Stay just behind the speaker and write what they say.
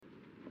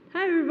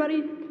Hi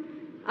everybody,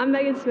 I'm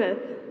Megan Smith.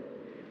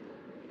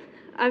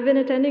 I've been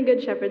attending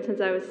Good Shepherd since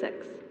I was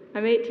 6.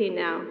 I'm 18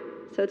 now,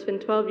 so it's been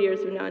 12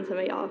 years of knowing some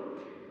of y'all.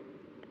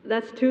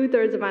 That's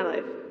 2/3 of my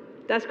life.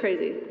 That's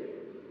crazy.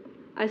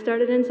 I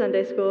started in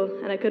Sunday school,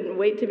 and I couldn't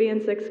wait to be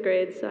in 6th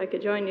grade so I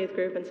could join youth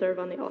group and serve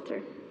on the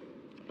altar.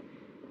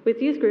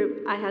 With youth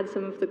group, I had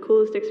some of the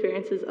coolest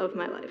experiences of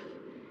my life.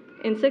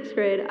 In 6th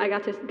grade, I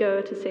got to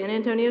go to San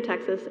Antonio,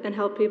 Texas, and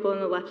help people in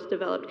the less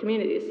developed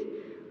communities.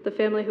 The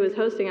family who was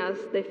hosting us,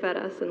 they fed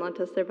us and lent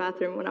us their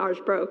bathroom when ours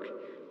broke,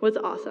 was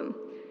awesome.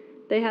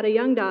 They had a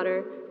young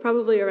daughter,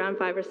 probably around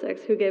 5 or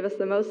 6, who gave us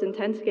the most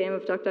intense game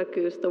of Duck, Duck,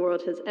 Goose the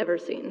world has ever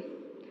seen.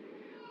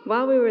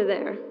 While we were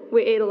there,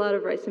 we ate a lot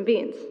of rice and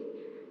beans.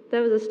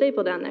 That was a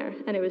staple down there,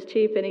 and it was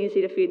cheap and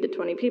easy to feed to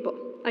 20 people.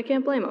 I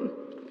can't blame them.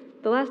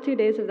 The last 2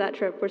 days of that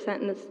trip were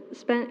spent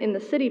in the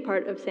city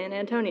part of San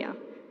Antonio.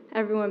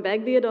 Everyone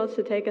begged the adults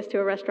to take us to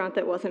a restaurant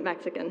that wasn't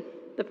Mexican.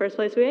 The first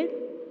place we ate?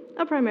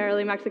 A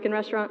primarily Mexican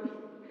restaurant.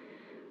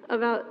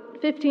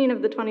 About 15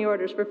 of the 20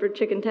 orders were for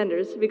chicken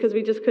tenders because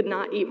we just could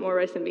not eat more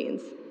rice and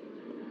beans.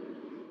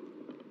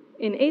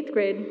 In 8th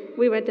grade,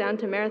 we went down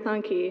to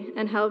Marathon Key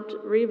and helped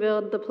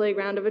rebuild the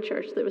playground of a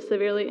church that was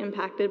severely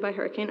impacted by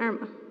Hurricane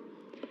Irma.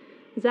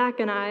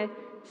 Zach and I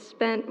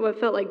spent what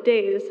felt like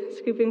days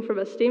scooping from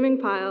a steaming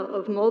pile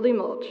of moldy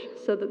mulch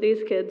so that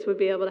these kids would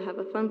be able to have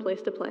a fun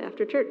place to play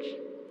after church.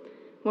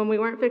 When we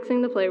weren't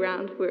fixing the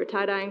playground, we were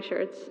tie-dyeing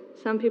shirts.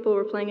 Some people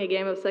were playing a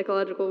game of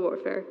psychological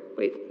warfare.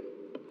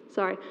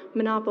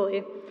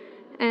 Monopoly.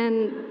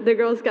 And the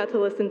girls got to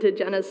listen to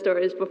Jenna's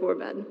stories before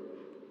bed.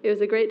 It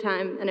was a great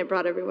time, and it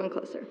brought everyone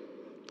closer.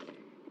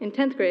 In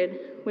 10th grade,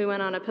 we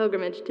went on a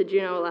pilgrimage to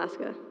Juneau,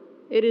 Alaska.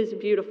 It is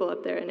beautiful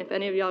up there, and if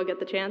any of y'all get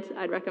the chance,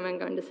 I'd recommend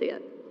going to see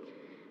it.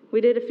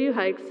 We did a few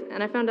hikes,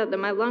 and I found out that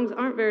my lungs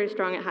aren't very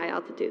strong at high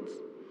altitudes.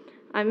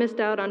 I missed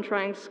out on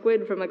trying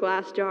squid from a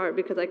glass jar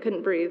because I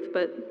couldn't breathe,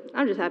 but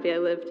I'm just happy I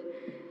lived.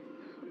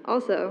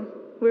 Also,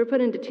 we were put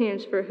into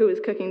teams for who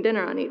was cooking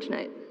dinner on each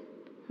night.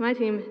 My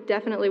team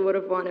definitely would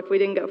have won if we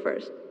didn't go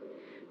first.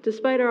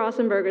 Despite our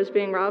awesome burgers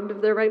being robbed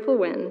of their rightful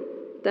win,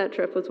 that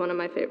trip was one of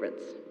my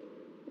favorites.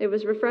 It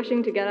was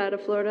refreshing to get out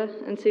of Florida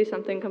and see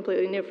something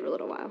completely new for a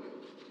little while.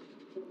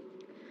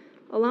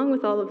 Along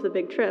with all of the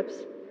big trips,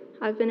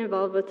 I've been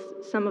involved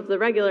with some of the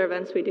regular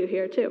events we do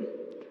here too.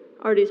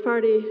 Artie's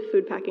Party,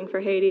 food packing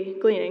for Haiti,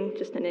 gleaning,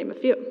 just to name a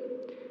few.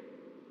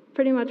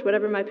 Pretty much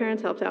whatever my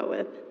parents helped out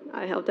with,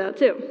 I helped out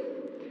too.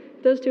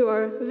 Those two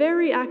are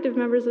very active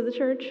members of the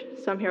church,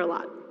 so I'm here a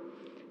lot.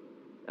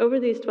 Over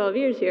these 12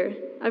 years here,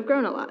 I've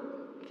grown a lot.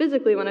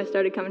 Physically, when I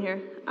started coming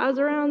here, I was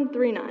around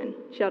 3'9",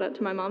 shout out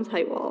to my mom's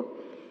height wall.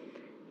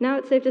 Now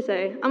it's safe to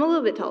say I'm a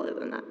little bit taller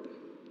than that.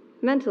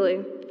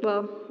 Mentally,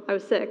 well, I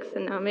was 6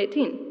 and now I'm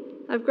 18.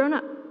 I've grown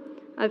up.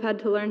 I've had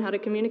to learn how to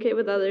communicate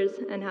with others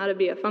and how to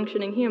be a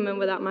functioning human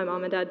without my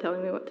mom and dad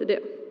telling me what to do.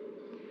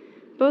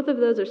 Both of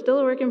those are still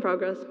a work in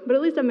progress, but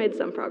at least I've made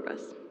some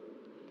progress.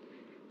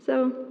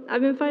 So,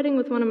 I've been fighting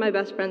with one of my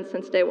best friends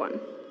since day one.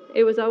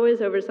 It was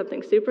always over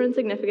something super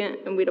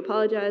insignificant, and we'd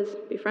apologize,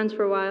 be friends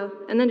for a while,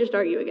 and then just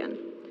argue again.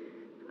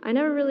 I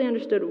never really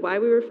understood why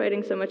we were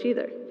fighting so much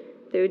either.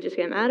 They would just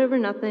get mad over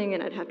nothing,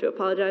 and I'd have to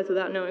apologize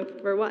without knowing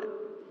for what.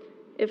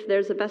 If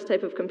there's a best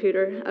type of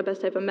computer, a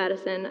best type of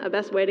medicine, a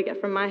best way to get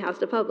from my house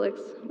to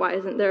Publix, why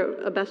isn't there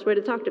a best way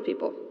to talk to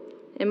people?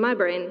 In my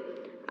brain,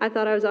 I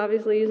thought I was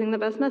obviously using the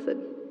best method.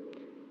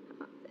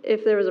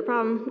 If there was a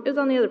problem, it was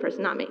on the other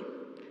person, not me.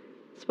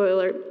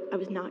 Spoiler, I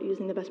was not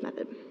using the best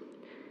method.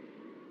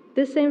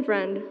 This same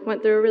friend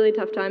went through a really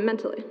tough time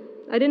mentally.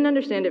 I didn't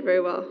understand it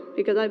very well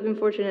because I've been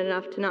fortunate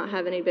enough to not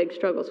have any big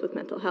struggles with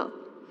mental health.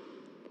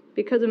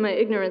 Because of my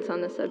ignorance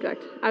on this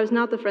subject, I was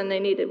not the friend they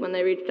needed when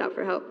they reached out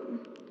for help.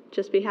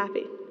 Just be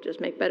happy,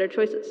 just make better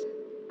choices.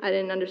 I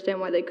didn't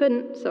understand why they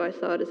couldn't, so I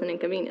saw it as an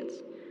inconvenience.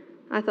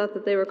 I thought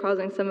that they were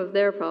causing some of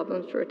their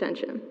problems for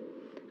attention.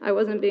 I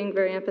wasn't being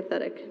very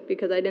empathetic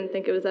because I didn't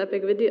think it was that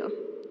big of a deal.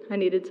 I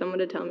needed someone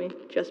to tell me,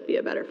 just be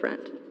a better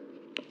friend.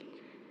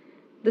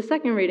 The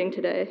second reading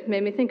today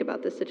made me think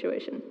about this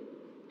situation.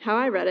 How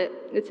I read it,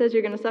 it says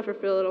you're going to suffer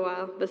for a little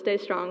while, but stay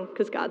strong,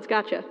 because God's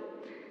got you.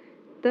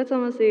 That's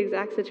almost the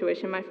exact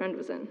situation my friend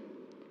was in.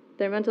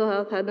 Their mental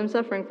health had them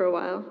suffering for a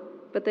while,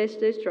 but they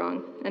stayed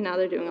strong, and now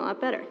they're doing a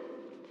lot better.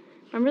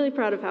 I'm really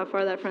proud of how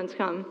far that friend's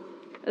come,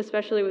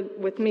 especially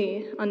with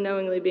me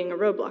unknowingly being a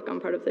roadblock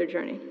on part of their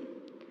journey.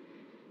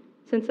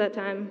 Since that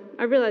time,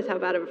 I realized how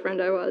bad of a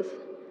friend I was.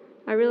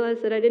 I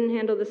realized that I didn't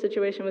handle the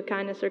situation with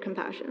kindness or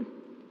compassion.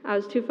 I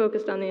was too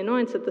focused on the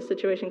annoyance that the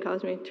situation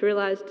caused me to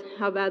realize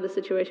how bad the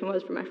situation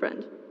was for my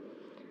friend.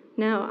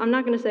 Now, I'm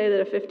not going to say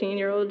that a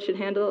 15-year-old should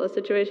handle a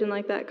situation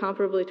like that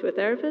comparably to a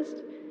therapist,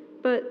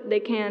 but they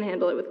can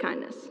handle it with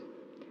kindness.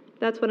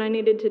 That's what I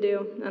needed to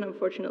do, and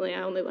unfortunately,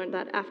 I only learned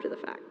that after the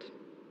fact.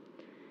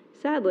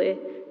 Sadly,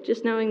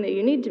 just knowing that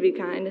you need to be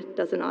kind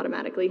doesn't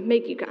automatically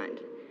make you kind.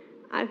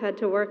 I've had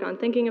to work on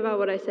thinking about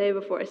what I say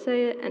before I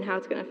say it and how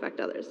it's going to affect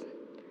others.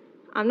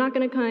 I'm not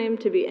going to claim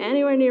to be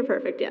anywhere near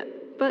perfect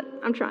yet, but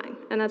I'm trying,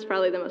 and that's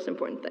probably the most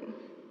important thing.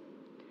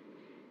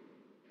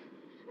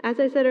 As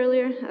I said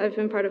earlier, I've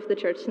been part of the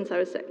church since I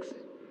was 6.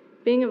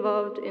 Being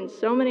involved in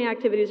so many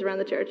activities around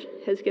the church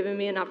has given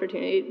me an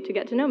opportunity to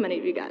get to know many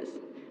of you guys.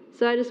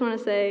 So I just want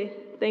to say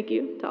thank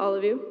you to all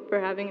of you for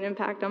having an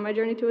impact on my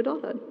journey to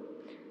adulthood.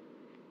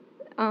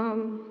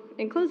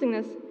 In closing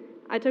this,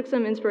 I took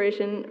some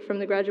inspiration from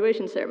the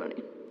graduation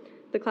ceremony.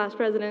 The class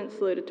president,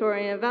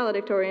 salutatorian,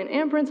 valedictorian,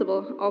 and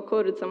principal all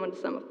quoted someone to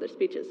sum up their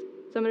speeches.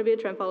 So I'm going to be a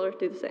trend follower,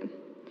 do the same.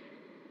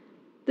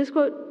 This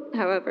quote,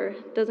 however,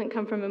 doesn't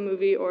come from a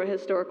movie or a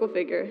historical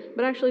figure,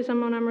 but actually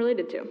someone I'm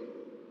related to.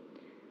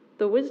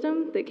 The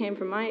wisdom that came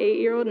from my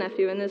 8-year-old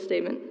nephew in this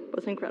statement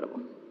was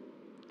incredible.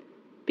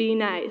 Be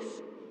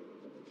nice.